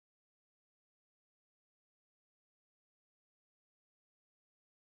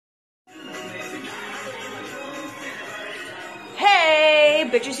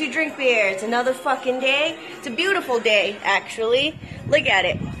bitches who drink beer. It's another fucking day. It's a beautiful day, actually. Look at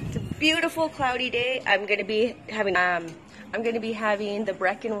it. It's a beautiful cloudy day. I'm gonna be having the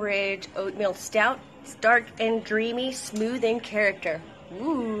Breckenridge Oatmeal Stout. It's dark and dreamy, smooth in character.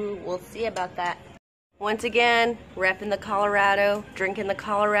 Ooh, we'll see about that. Once again, repping the Colorado, drinking the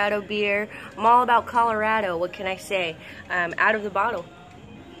Colorado beer. I'm all about Colorado. What can I say? Out of the bottle.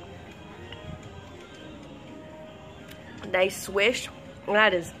 Nice swish.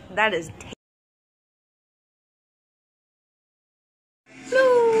 That is tasty.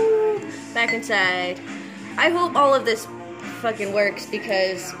 Back inside. I hope all of this fucking works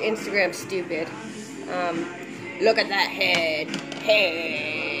because Instagram's stupid. Look at that head.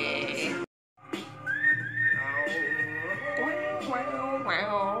 Hey.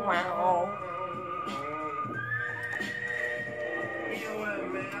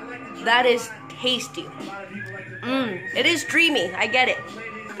 That is tasty. It is dreamy. I get it.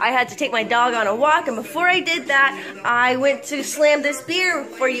 I had to take my dog on a walk, and before I did that, I went to slam this beer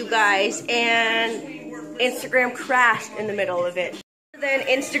for you guys, and Instagram crashed in the middle of it. Then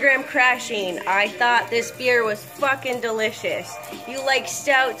Instagram crashing, I thought this beer was fucking delicious. You like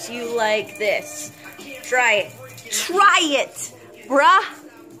stouts, you like this. Try it. Try it, bruh.